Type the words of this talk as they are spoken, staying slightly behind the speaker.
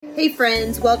Hey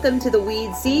friends, welcome to the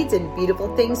Weed, Seeds, and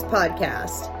Beautiful Things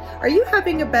podcast. Are you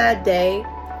having a bad day?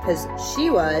 Because she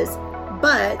was.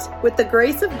 But with the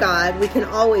grace of God, we can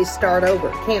always start over,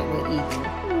 can't we, Eden?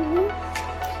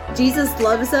 Mm-hmm. Jesus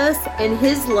loves us, and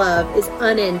His love is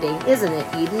unending, isn't it,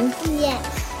 Eden?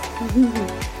 Yes.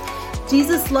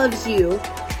 Jesus loves you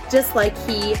just like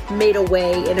He made a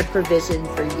way and a provision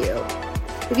for you.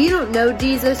 If you don't know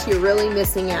Jesus, you're really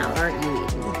missing out, aren't you,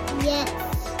 Eden? Yes.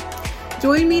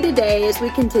 Join me today as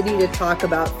we continue to talk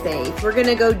about faith. We're going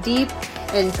to go deep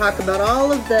and talk about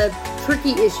all of the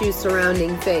tricky issues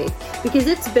surrounding faith because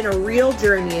it's been a real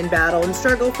journey and battle and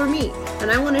struggle for me.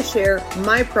 And I want to share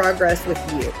my progress with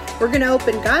you. We're going to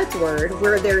open God's Word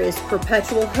where there is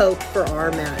perpetual hope for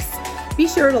our mess. Be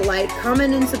sure to like,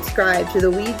 comment, and subscribe to the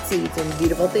Weed, Seeds, and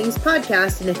Beautiful Things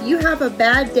podcast. And if you have a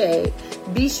bad day,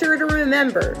 be sure to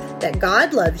remember that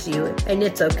God loves you and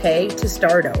it's okay to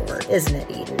start over, isn't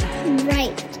it, Eden?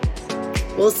 Right.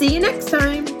 We'll see you next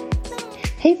time.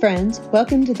 Hey friends,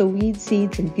 welcome to the Weed,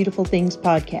 Seeds, and Beautiful Things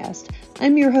podcast.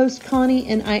 I'm your host, Connie,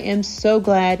 and I am so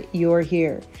glad you're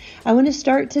here. I want to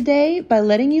start today by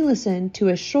letting you listen to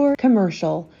a short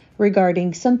commercial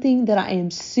regarding something that I am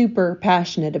super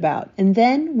passionate about, and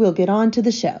then we'll get on to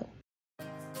the show.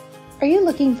 Are you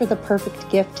looking for the perfect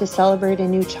gift to celebrate a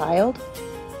new child,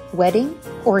 wedding,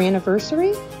 or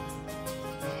anniversary?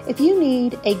 If you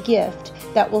need a gift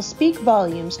that will speak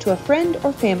volumes to a friend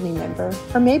or family member,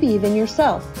 or maybe even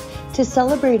yourself, to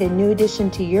celebrate a new addition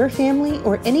to your family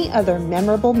or any other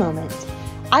memorable moment,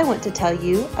 I want to tell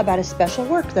you about a special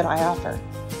work that I offer.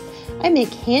 I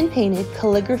make hand-painted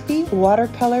calligraphy,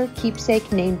 watercolor,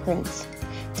 keepsake name prints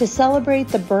to celebrate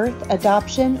the birth,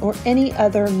 adoption, or any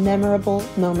other memorable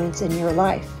moments in your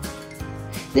life.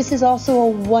 This is also a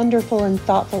wonderful and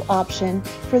thoughtful option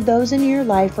for those in your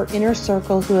life or inner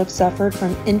circle who have suffered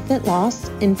from infant loss,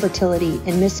 infertility,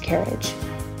 and miscarriage.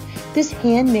 This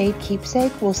handmade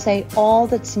keepsake will say all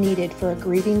that's needed for a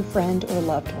grieving friend or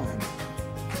loved one,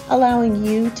 allowing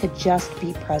you to just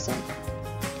be present.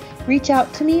 Reach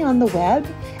out to me on the web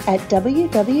at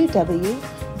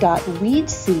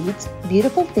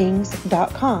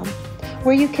www.weedseedsbeautifulthings.com,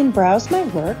 where you can browse my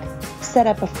work, set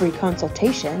up a free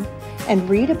consultation, and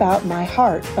read about my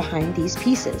heart behind these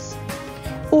pieces.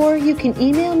 Or you can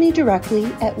email me directly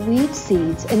at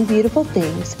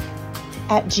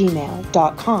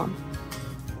weedseedsandbeautifulthings@gmail.com.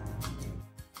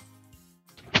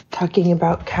 Talking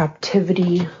about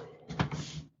captivity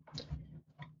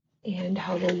and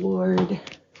how the Lord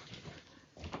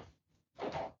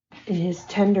in His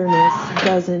tenderness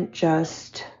doesn't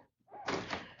just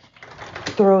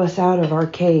throw us out of our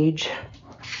cage.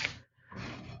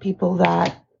 People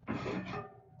that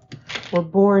were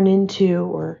born into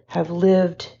or have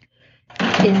lived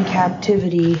in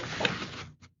captivity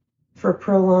for a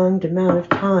prolonged amount of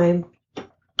time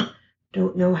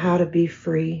don't know how to be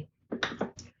free.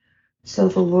 So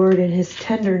the Lord in His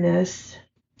tenderness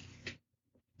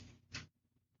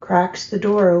cracks the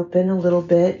door open a little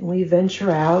bit and we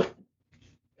venture out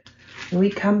and we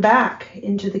come back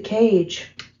into the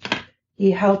cage.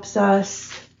 He helps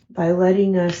us by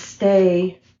letting us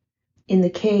stay in the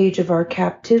cage of our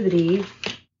captivity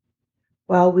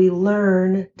while we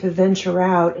learn to venture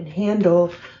out and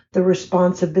handle the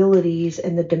responsibilities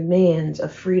and the demands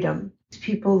of freedom.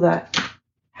 People that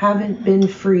haven't been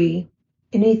free,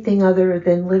 anything other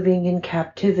than living in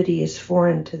captivity is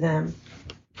foreign to them.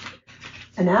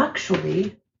 And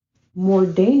actually, more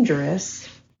dangerous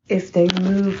if they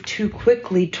move too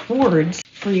quickly towards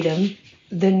freedom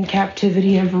than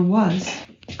captivity ever was.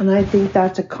 And I think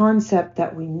that's a concept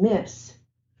that we miss.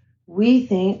 We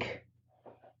think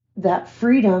that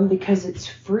freedom, because it's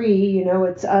free,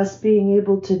 it's us being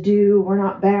able to do, we're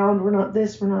not bound, we're not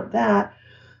this, we're not that,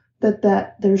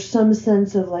 that there's some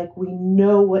sense of like we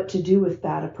know what to do with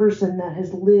that. A person that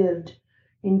has lived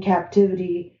in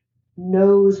captivity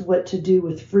knows what to do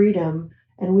with freedom,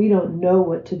 and we don't know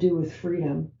what to do with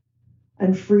freedom.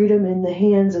 And freedom in the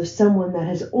hands of someone that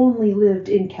has only lived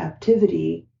in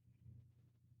captivity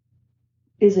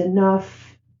is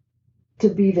enough to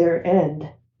be their end.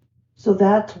 So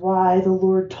that's why the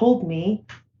Lord told me,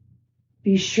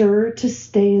 be sure to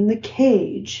stay in the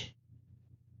cage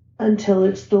until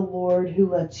it's the Lord who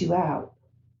lets you out,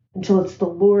 until it's the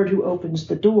Lord who opens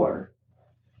the door.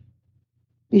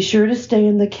 Be sure to stay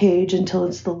in the cage until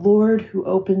it's the Lord who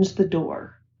opens the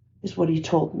door, is what He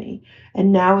told me.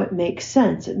 And now it makes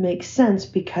sense. It makes sense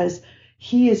because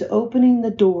He is opening the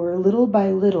door little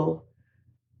by little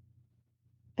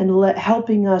and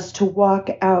helping us to walk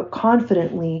out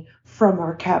confidently from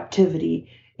our captivity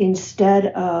instead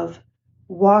of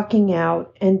walking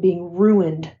out and being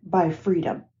ruined by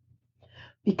freedom.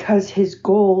 because his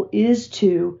goal is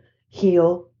to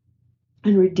heal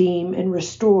and redeem and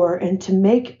restore and to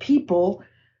make people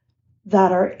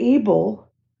that are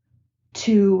able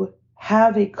to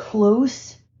have a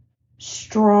close,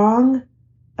 strong,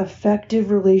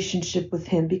 effective relationship with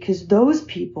him, because those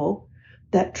people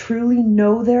that truly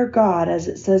know their God, as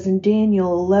it says in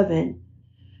Daniel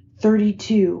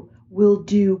 11:32, will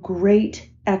do great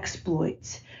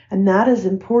exploits. And that is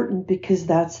important because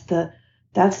that's the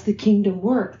kingdom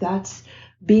work. That's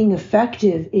being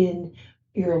effective in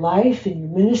your life, in your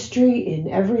ministry, in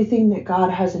everything that God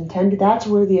has intended. That's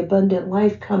where the abundant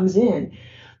life comes in.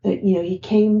 That, he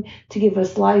came to give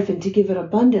us life and to give it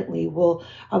abundantly. Well,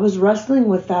 I was wrestling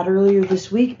with that earlier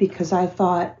this week because I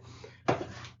thought,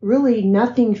 really,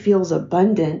 nothing feels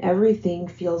abundant. Everything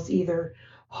feels either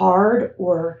hard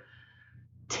or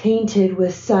tainted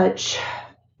with such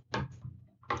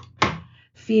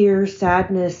fear,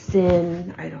 sadness,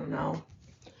 sin, I don't know.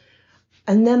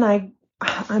 And then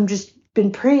I'm just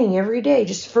been praying every day,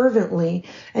 just fervently.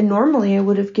 And normally I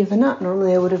would have given up.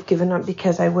 Normally I would have given up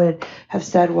because I would have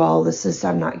said, well,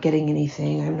 I'm not getting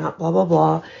anything. I'm not blah, blah,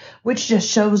 blah, which just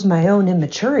shows my own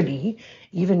immaturity,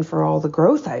 even for all the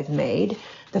growth I've made.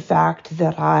 The fact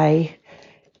that I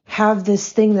have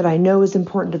this thing that I know is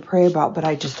important to pray about, but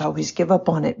I just always give up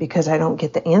on it because I don't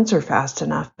get the answer fast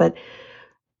enough. But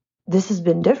this has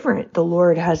been different. The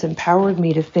Lord has empowered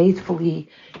me to faithfully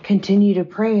continue to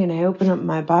pray. And I open up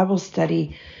my Bible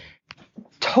study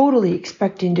totally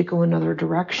expecting to go another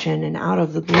direction. And out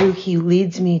of the blue, he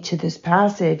leads me to this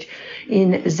passage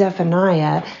in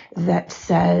Zephaniah that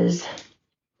says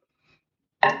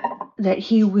that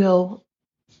he will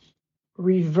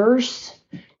reverse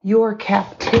your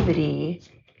captivity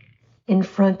in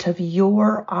front of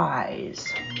your eyes.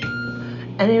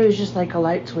 And it was just like a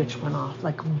light switch went off,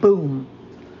 like boom.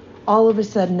 All of a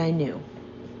sudden I knew.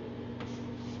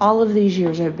 All of these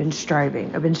years I've been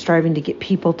striving. I've been striving to get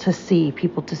people to see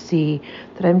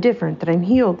that I'm different, that I'm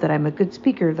healed, that I'm a good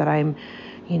speaker, that I'm,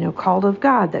 called of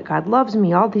God, that God loves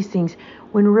me, all these things,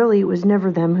 when really it was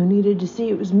never them who needed to see,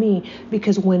 it was me.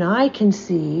 Because when I can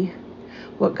see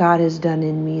what God has done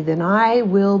in me, then I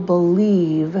will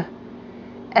believe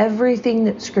everything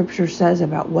that Scripture says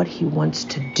about what he wants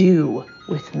to do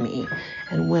with me.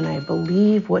 And when I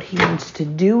believe what he wants to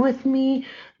do with me,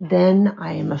 then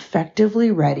I am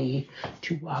effectively ready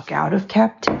to walk out of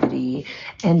captivity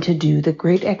and to do the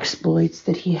great exploits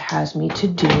that he has me to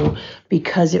do,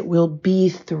 because it will be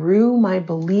through my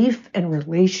belief and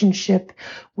relationship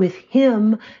with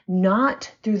him,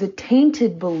 not through the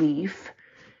tainted belief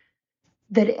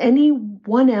that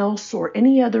anyone else or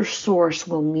any other source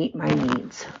will meet my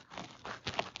needs.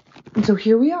 And so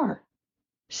here we are,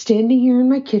 standing here in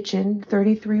my kitchen,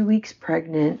 33 weeks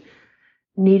pregnant,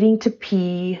 needing to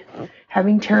pee,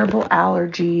 having terrible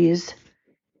allergies.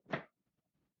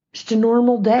 Just a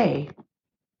normal day,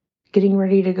 getting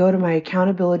ready to go to my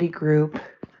accountability group.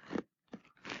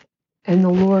 And the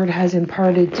Lord has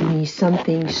imparted to me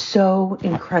something so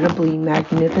incredibly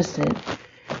magnificent.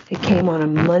 It came on a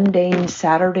mundane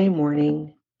Saturday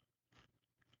morning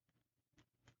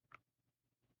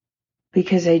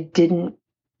because I didn't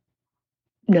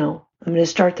know. I'm going to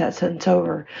start that sentence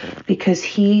over. Because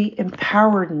he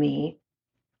empowered me,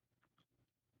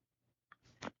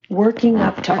 working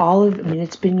up to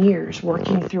it's been years,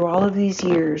 working through all of these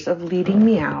years of leading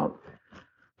me out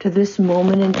to this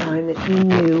moment in time that he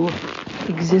knew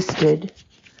existed,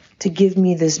 to give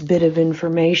me this bit of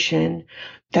information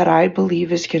that I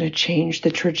believe is going to change the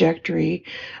trajectory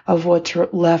of what's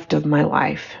left of my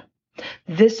life.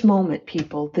 This moment,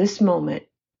 people, this moment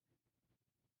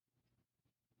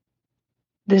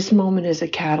is a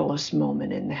catalyst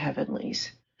moment in the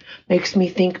heavenlies. Makes me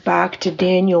think back to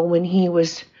Daniel when he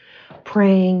was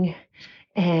praying,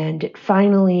 and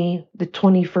finally the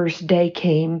 21st day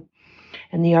came,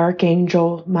 and the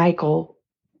archangel Michael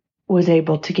was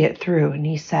able to get through, and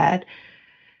he said,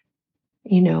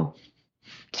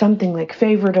 something like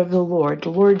favorite of the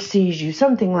Lord sees you,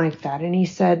 something like that. And he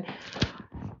said,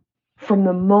 from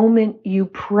the moment you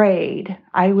prayed,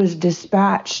 I was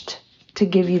dispatched to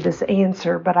give you this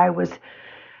answer, but I was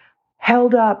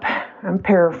held up. I'm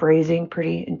paraphrasing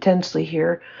pretty intensely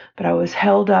here, but I was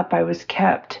held up, I was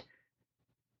kept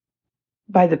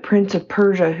by the Prince of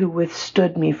Persia, who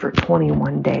withstood me for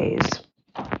 21 days.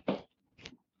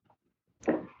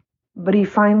 But he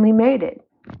finally made it.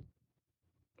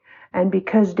 And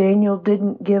because Daniel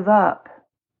didn't give up,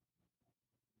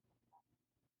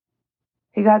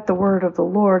 he got the word of the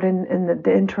Lord. And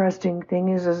the interesting thing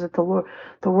is that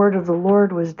the word of the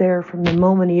Lord was there from the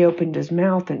moment he opened his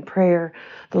mouth in prayer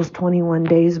those 21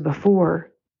 days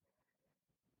before.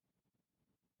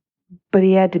 But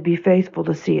he had to be faithful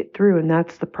to see it through. And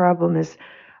that's the problem, is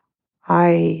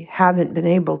I haven't been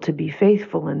able to be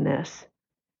faithful in this.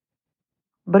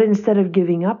 But instead of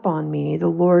giving up on me, the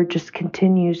Lord just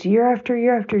continues year after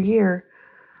year after year,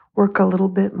 work a little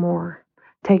bit more,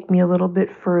 take me a little bit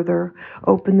further,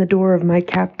 open the door of my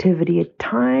captivity a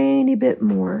tiny bit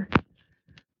more,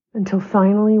 until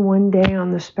finally one day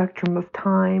on the spectrum of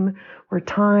time, where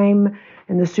time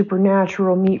and the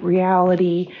supernatural meet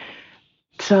reality,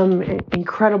 some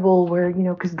incredible where,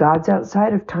 because God's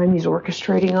outside of time, he's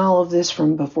orchestrating all of this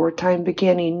from before time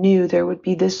began. He knew there would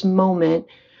be this moment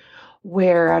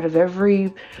where out of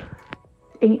every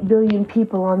 8 billion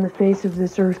people on the face of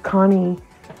this earth, Connie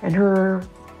and her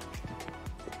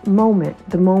moment,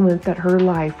 the moment that her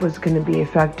life was going to be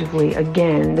effectively,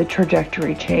 again, the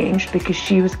trajectory changed, because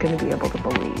she was going to be able to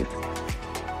believe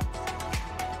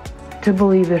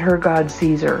that her God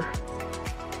sees her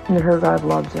and that her God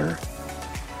loves her.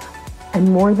 And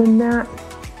more than that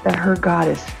her God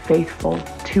is faithful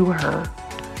to her.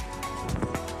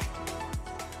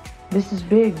 This is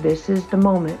big. This is the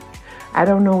moment. I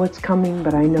don't know what's coming,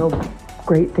 but I know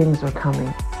great things are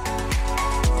coming.